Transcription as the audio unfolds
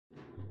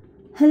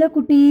Hello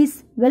Kutties,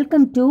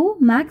 welcome to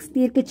Max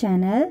Theorka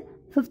channel.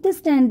 5th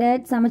standard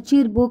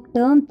Samacheer book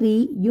Term 3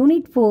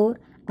 Unit 4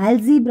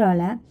 algebra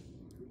la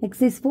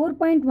exercise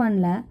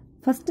 4.1 la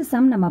first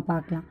sum நம்ம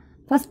பார்க்கலாம்.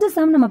 First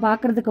sum நம்ம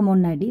பார்க்கிறதுக்கு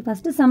முன்னாடி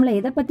first sumல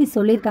எதை பத்தி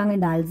சொல்லிருக்காங்க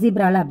இந்த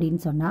algebra la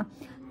அப்படினு சொன்னா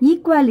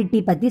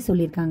equality பத்தி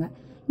சொல்லிருக்காங்க.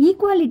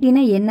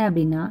 Equalityனா என்ன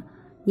அப்படினா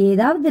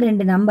ஏதாவது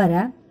ரெண்டு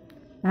நம்பரை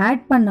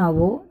add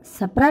பண்ணாவோ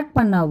subtract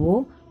பண்ணாவோ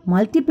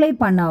multiply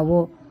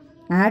பண்ணாவோ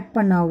add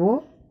பண்ணாவோ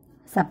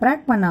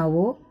subtract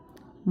பண்ணாவோ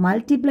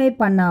multiply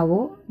பண்ணாவோ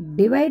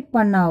divide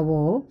பண்ணாவோ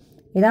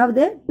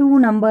ஏதாவது டூ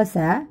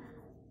நம்பர்ஸை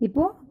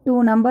இப்போது டூ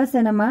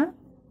நம்பர்ஸை நம்ம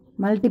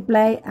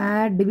மல்டிப்ளை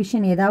ஆட்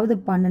டிவிஷன் ஏதாவது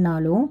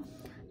பண்ணினாலும்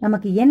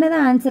நமக்கு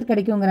என்னதான் answer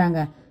கிடைக்குங்கிறாங்க.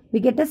 we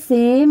get a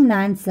same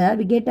answer,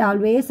 we get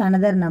always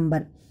another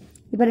number.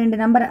 இப்போ ரெண்டு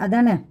நம்பர்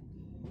அதானே,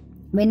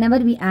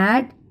 whenever we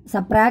add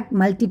subtract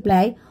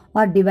multiply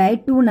or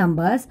divide two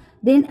numbers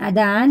then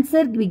the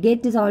answer we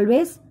get is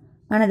always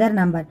another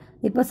number.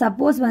 இப்போ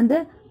suppose வந்து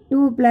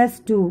 2 plus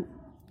 2,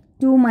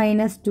 2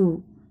 minus 2,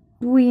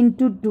 2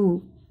 into 2,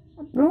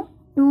 அப்புறம்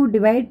 2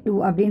 divide 2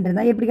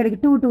 அப்படின்றதா எப்படி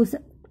கிடைக்கும்? 2 2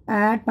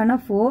 add பண்ண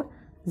 4,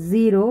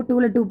 0,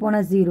 2ல 2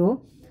 போனால் 0,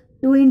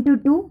 2 into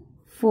 2,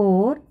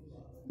 4,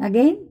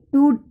 again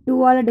 2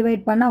 ஆல்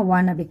டிவைட் பண்ணால்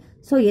 1 அப்படி.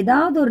 ஸோ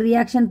ஏதாவது ஒரு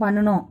ரியாக்ஷன்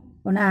பண்ணணும்,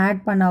 ஒன்று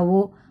ஆட்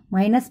பண்ணாவோ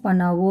மைனஸ்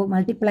பண்ணாவோ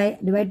மல்டிப்ளை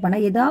டிவைட்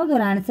பண்ணால் ஏதாவது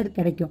ஒரு ஆன்சர்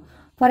கிடைக்கும்.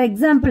 ஃபார்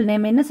எக்ஸாம்பிள்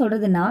நம்ம என்ன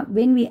சொல்கிறதுனா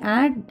when we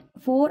add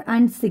 4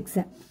 and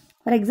 6,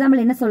 for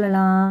example என்ன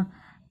சொல்லலாம்?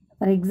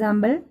 ஃபார்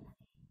எக்ஸாம்பிள்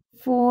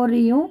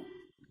 4ஐயும்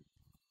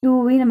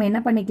 2ஐயும் நம்ம என்ன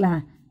பண்ணிக்கலாம்,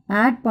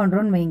 ஆட்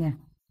பண்ணுறோன்னு வைங்க.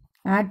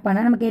 ஆட்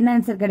பண்ணால் நமக்கு என்ன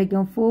ஆன்சர்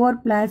கிடைக்கும்? 4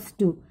 +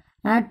 2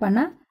 ஆட்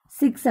பண்ணால்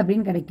 6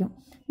 அப்படின்னு கிடைக்கும்.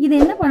 இது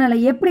என்ன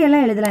பண்ணலாம்,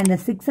 எப்படியெல்லாம் எழுதலாம்? இந்த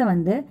 6ஐ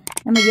வந்து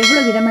நம்ம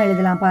எவ்வளோ விதமாக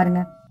எழுதலாம்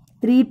பாருங்கள்.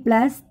 3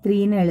 +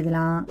 3ன்னு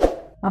எழுதலாம்.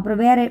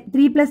 அப்புறம் வேறு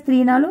 3 +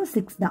 3னாலும்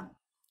 6 தான்,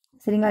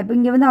 சரிங்களா? இப்போ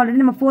இங்கே வந்து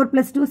ஆல்ரெடி நம்ம 4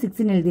 + 2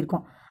 6ன்னு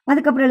எழுதியிருக்கோம்.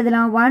 அதுக்கப்புறம்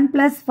எழுதலாம் 1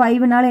 +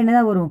 5னால என்ன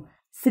தான் வரும்?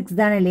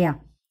 6 தானே இல்லையா?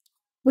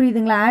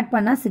 புரியுதுங்களா? ஆட்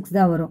பண்ணால் 6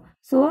 தான் வரும்.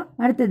 ஸோ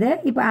அடுத்தது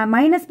இப்போ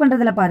மைனஸ்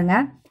பண்ணுறதுல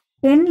பாருங்கள்,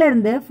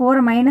 10லேருந்து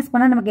 4 மைனஸ்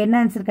பண்ணால் நமக்கு என்ன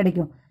ஆன்சர்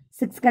கிடைக்கும்?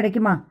 6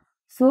 கிடைக்குமா?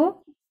 ஸோ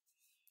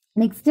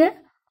நெக்ஸ்ட்டு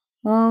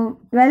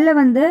 12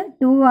 வந்து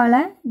 2ஆல்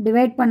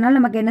டிவைட் பண்ணால்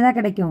நமக்கு என்ன தான்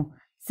கிடைக்கும்?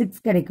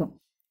 6 கிடைக்கும்.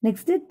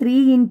 நெக்ஸ்ட்டு 3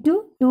 into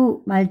 2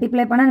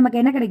 மல்டிப்ளை பண்ணால்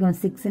நமக்கு என்ன கிடைக்கும்?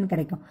 6ன்னு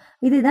கிடைக்கும்.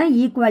 இதுதான்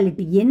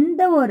ஈக்குவாலிட்டி.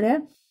 எந்த ஒரு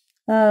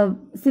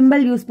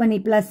சிம்பிள் யூஸ் பண்ணி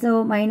ப்ளஸ்ஸோ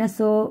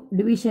மைனஸோ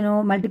டிவிஷனோ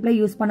மல்டிப்ளை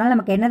யூஸ் பண்ணாலும்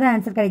நமக்கு என்ன தான்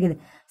ஆன்சர் கிடைக்குது?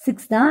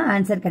 6 தான்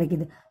ஆன்சர்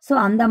கிடைக்குது. ஸோ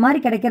அந்த மாதிரி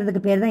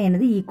கிடைக்கிறதுக்கு பேர் தான்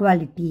என்னது?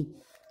 ஈக்குவாலிட்டி.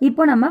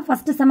 இப்போ நம்ம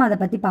ஃபர்ஸ்ட் சம் அதை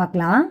பற்றி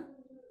பார்க்கலாம்.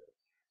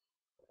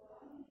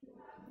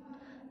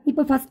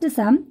 இப்போ first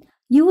sum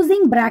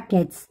using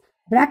brackets,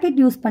 bracket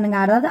use பண்ணுங்க,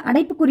 அதாவது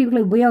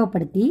அடைப்புக்குறிகளை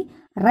உபயோகப்படுத்தி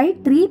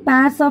right 3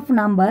 pairs of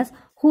numbers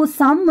whose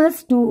sum is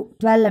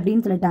 12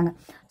 அப்படின்னு சொல்லிட்டாங்க.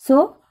 ஸோ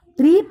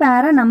 3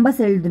 பேரை நம்பர்ஸ்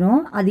எழுதணும்,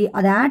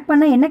 அதை ஆட்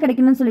பண்ண என்ன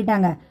கிடைக்கணும்னு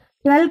சொல்லிட்டாங்க?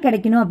 12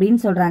 கிடைக்கணும் அப்படின்னு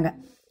சொல்றாங்க.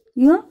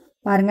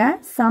 பாருங்க,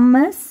 சம்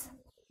இஸ்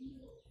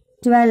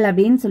 12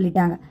 அப்படின்னு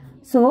சொல்லிட்டாங்க.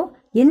 ஸோ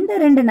எந்த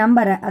ரெண்டு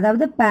நம்பரை,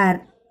 அதாவது பேர்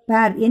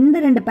எந்த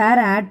ரெண்டு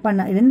பேரை ஆட்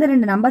பண்ண, எந்த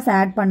ரெண்டு நம்பர்ஸ்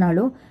ஆட்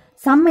பண்ணாலும்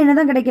சம்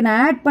என்னதான் கிடைக்கணும்?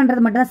 ஆட்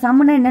பண்றது மட்டும் தான்.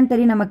 சம்னா என்னன்னு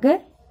தெரியும் நமக்கு,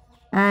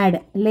 ஆட்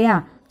இல்லையா?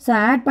 ஸோ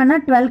ஆட் பண்ணா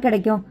 12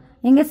 கிடைக்கும்.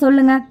 எங்க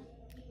சொல்லுங்க,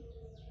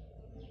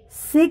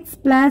 6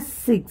 +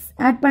 6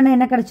 ஆட் பண்ண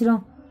என்ன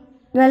கிடைச்சிரும்?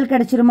 12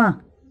 கிடைச்சிருமா?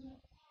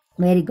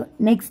 Very good.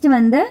 நெக்ஸ்ட்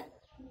வந்து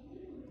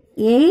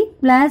 8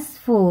 +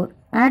 4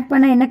 ஆட்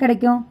பண்ண என்ன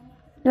கிடைக்கும்?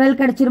 12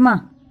 கிடைச்சிருமா?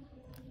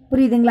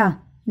 புரியுதுங்களா?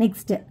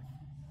 நெக்ஸ்ட்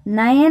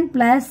 9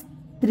 +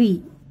 3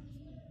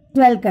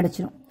 12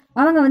 கிடைச்சிரும்.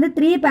 அவங்க வந்து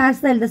 3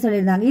 pairs தான் எழுத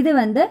சொல்லியிருந்தாங்க. இது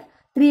வந்து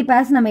 3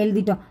 pairs நம்ம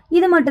எழுதிட்டோம்.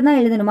 இது மட்டும் தான்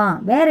எழுதணுமா?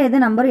 வேற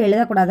எது நம்பரும்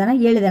எழுதக்கூடாதுன்னா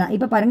எழுதலாம்.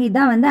 இப்போ பாருங்க,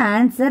 இதான் வந்து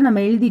ஆன்சர்,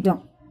 நம்ம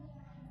எழுதிட்டோம்.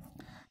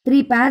 3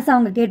 pairs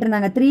அவங்க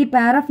கேட்டிருந்தாங்க. 3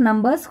 pair of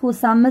numbers whose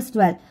sum is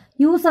 12.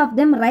 Use of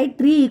them right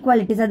 3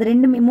 equalities. அது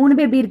ரெண்டு 3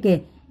 பேர் எப்படி இருக்கு?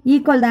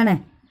 ஈக்குவல் தானே.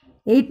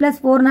 8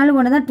 + 4னாலும்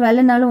ஒன்று தான்,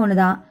 12னாலும் ஒன்று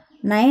தான்,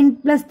 9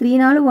 +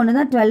 3னாலும் ஒன்று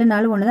தான்,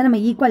 12னாலும் ஒன்று தான்.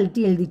 நம்ம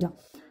ஈக்குவாலிட்டி எழுதிட்டோம்.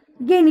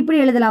 இகேன் இப்படி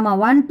எழுதலாமா?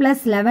 1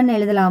 + 11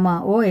 எழுதலாமா?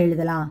 ஓ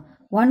எழுதலாம்.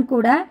 1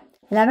 கூட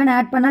 11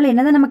 ஆட் பண்ணாலும்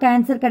என்னதான் நமக்கு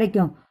ஆன்சர்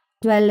கிடைக்கும்?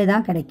 12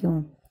 தான் கிடைக்கும்.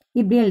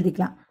 இப்படி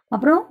எழுதிக்கலாம்.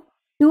 அப்புறம்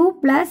 2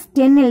 +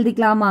 10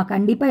 எழுதிக்கலாமா?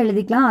 கண்டிப்பாக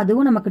எழுதிக்கலாம்,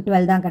 அதுவும் நமக்கு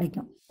 12 தான்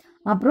கிடைக்கும்.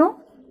 அப்புறம்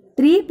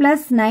 3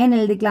 + 9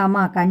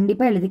 எழுதிக்கலாமா?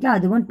 கண்டிப்பாக எழுதிக்கலாம்,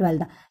 அதுவும் 12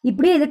 தான்.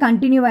 இப்படியே இது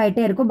கண்டினியூ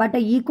ஆகிட்டே இருக்கும். பட்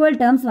ஈக்குவல்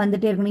டேர்ம்ஸ்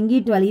வந்துட்டே இருக்கும்.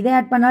 இங்கேயும் 12, இதை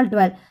ஆட் பண்ணால்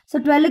 12. ஸோ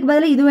 12க்கு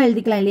பதிலாக இதுவும்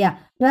எழுதிக்கலாம் இல்லையா?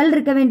 12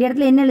 இருக்க வேண்டிய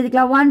இடத்துல என்ன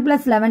எழுதிக்கலாம்? 1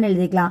 + 11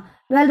 எழுதிக்கலாம்.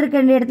 12 இருக்க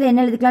வேண்டிய இடத்துல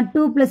என்ன எழுதிக்கலாம்?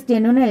 2 +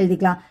 10ன்னு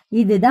எழுதிக்கலாம்.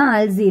 இதுதான்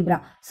அல்ஜீப்ரா.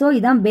 ஸோ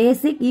இதான்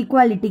பேசிக்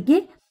ஈக்குவாலிட்டிக்கு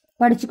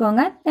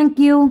படிச்சுக்கோங்க.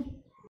 தேங்க்யூ.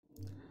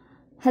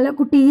 ஹலோ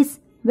குட்டீஸ்,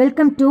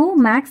 வெல்கம் டு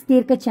மேக்ஸ்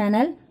தீர்க்க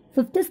சேனல்.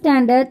 5th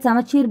ஸ்டாண்டர்ட்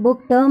சமச்சீர்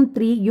புக் Term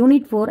 3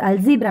 Unit 4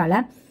 அல்ஜீப்ரால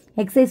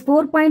எக்ஸசைஸ்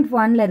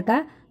 4.1ல இருக்க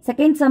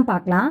செகண்ட் சம்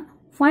பார்க்கலாம்.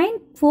 ஃபைண்ட்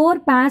 4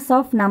 pairs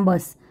ஆஃப்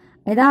நம்பர்ஸ்,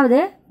 ஏதாவது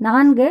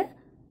 4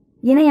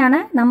 இணையான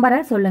நம்பரை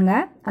சொல்லுங்க.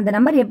 அந்த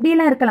நம்பர்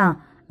எப்படியெல்லாம் இருக்கலாம்?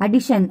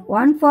 அடிஷன்,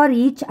 1 ஃபார்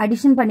ஈச்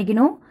அடிஷன்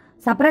பண்ணிக்கணும்,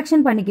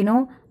 சப்ராக்ஷன்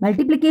பண்ணிக்கணும்,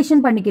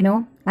 மல்டிப்ளிகேஷன்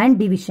பண்ணிக்கணும் and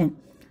division.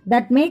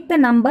 that make the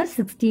number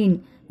 16.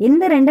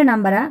 எந்த ரெண்டு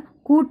நம்பரை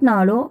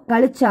கூட்டினாலோ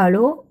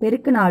கழிச்சாலோ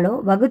பெருக்கினாலோ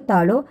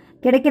வகுத்தாலோ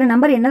கிடைக்கிற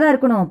நம்பர் என்னதான்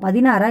இருக்கணும்?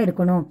 16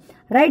 இருக்கணும்.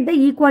 Right the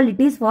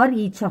equalities for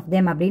each of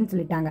them அப்படின்னு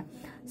சொல்லிட்டாங்க.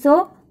 ஸோ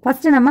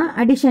ஃபர்ஸ்ட் நம்ம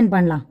அடிஷன்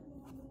பண்ணலாம்.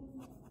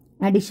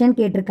 அடிஷன்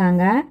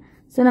கேட்டிருக்காங்க.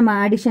 ஸோ நம்ம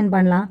அடிஷன்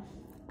பண்ணலாம்.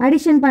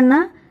 அடிஷன்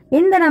பண்ணால்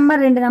எந்த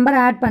நம்பர் ரெண்டு நம்பர்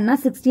ஆட்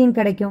பண்ணால் 16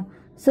 கிடைக்கும்?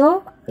 ஸோ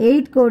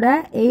 8 கூட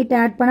 8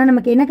 ஆட் பண்ணால்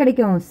நமக்கு என்ன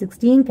கிடைக்கும்?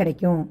 16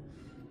 கிடைக்கும்.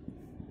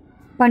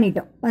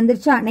 பண்ணிட்டோம்.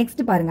 வந்துருச்சா?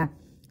 நெக்ஸ்ட் பாருங்க.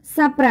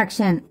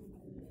 சப்ராக்ஷன்.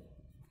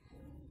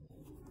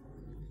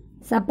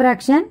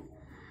 சப்ராக்ஷன்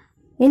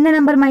எந்த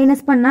நம்பர்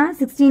மைனஸ் பண்ணால்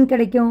 16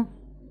 கிடைக்கும்?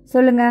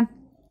 சொல்லுங்க.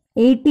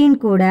 18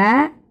 கூட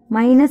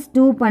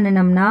 -2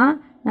 பண்ணினோம்னா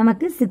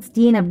நமக்கு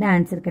 16 அப்படி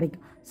ஆன்சர்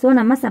கிடைக்கும். ஸோ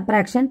நம்ம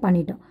சப்ராக்ஷன்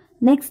பண்ணிட்டோம்.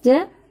 Next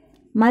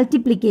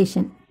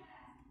multiplication.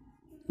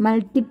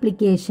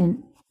 மல்டிப்ளிகேஷன்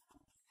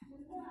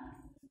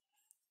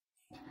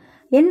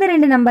எந்த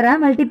ரெண்டு நம்பரை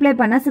மல்டிப்ளை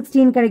பண்ணால்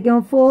 16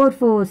 கிடைக்கும்? 4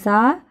 4s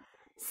are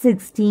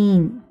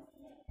 16.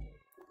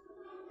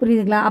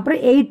 புரியுதுங்களா? அப்புறம்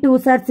 8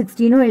 2s are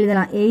 16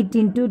 எழுதலாம். 8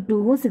 into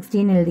 2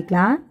 16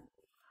 எழுதிக்கலாம்.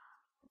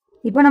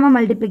 இப்போ நம்ம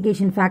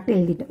மல்டிப்ளிகேஷன் ஃபேக்ட்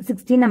எழுதிட்டோம்.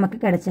 16 நமக்கு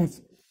கிடைச்சாச்சு.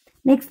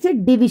 Next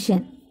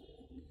division.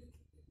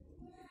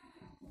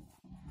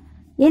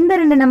 எந்த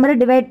ரெண்டு நம்பரை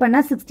டிவைட்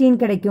பண்ணால் 16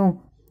 கிடைக்கும்?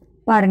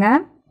 பாருங்க.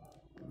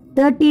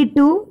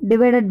 32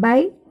 divided by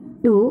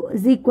 2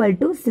 is equal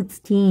to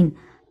 16.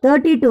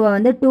 32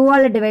 வந்து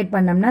 2ஆல் டிவைட்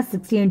பண்ணோம்னா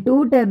 16. 2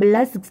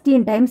 டேபிளில்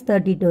 16 டைம்ஸ்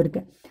 32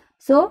 இருக்கு.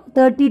 So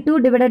 32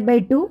 divided by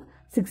 2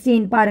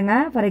 16. பாருங்க.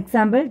 ஃபார்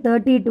எக்ஸாம்பிள்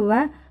 32வை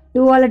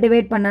 2ஆல்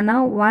டிவைட் பண்ணனா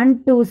 1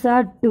 2s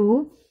are 2,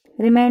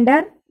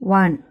 ரிமைண்டர்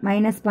 1,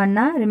 மைனஸ்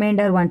பண்ணால்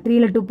ரிமைண்டர் 1,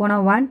 3ல 2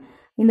 போனால் 1,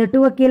 இந்த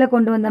 2வை கீழே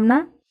கொண்டு வந்தோம்னா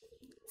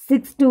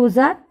 6 2s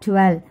are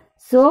 12.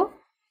 ஸோ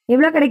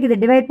எவ்வளோ கிடைக்குது?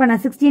 டிவைட் பண்ண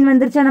 16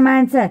 வந்துருச்சா நம்ம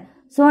ஆன்சர்?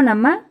 ஸோ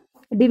நம்ம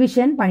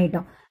டிவிஷன்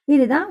பண்ணிட்டோம்.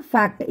 இதுதான்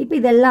ஃபேக்ட். இப்போ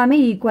இது எல்லாமே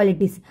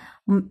ஈக்குவாலிட்டிஸ்.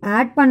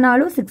 ஆட்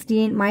பண்ணாலும்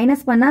 16,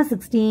 மைனஸ் பண்ணால்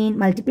 16,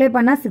 மல்டிப்ளை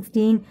பண்ணால்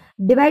 16,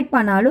 டிவைட்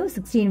பண்ணாலும்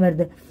 16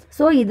 வருது.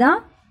 ஸோ இதுதான்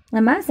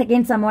நம்ம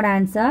செகண்ட் சம்மோட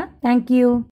ஆன்சர். தேங்க்யூ.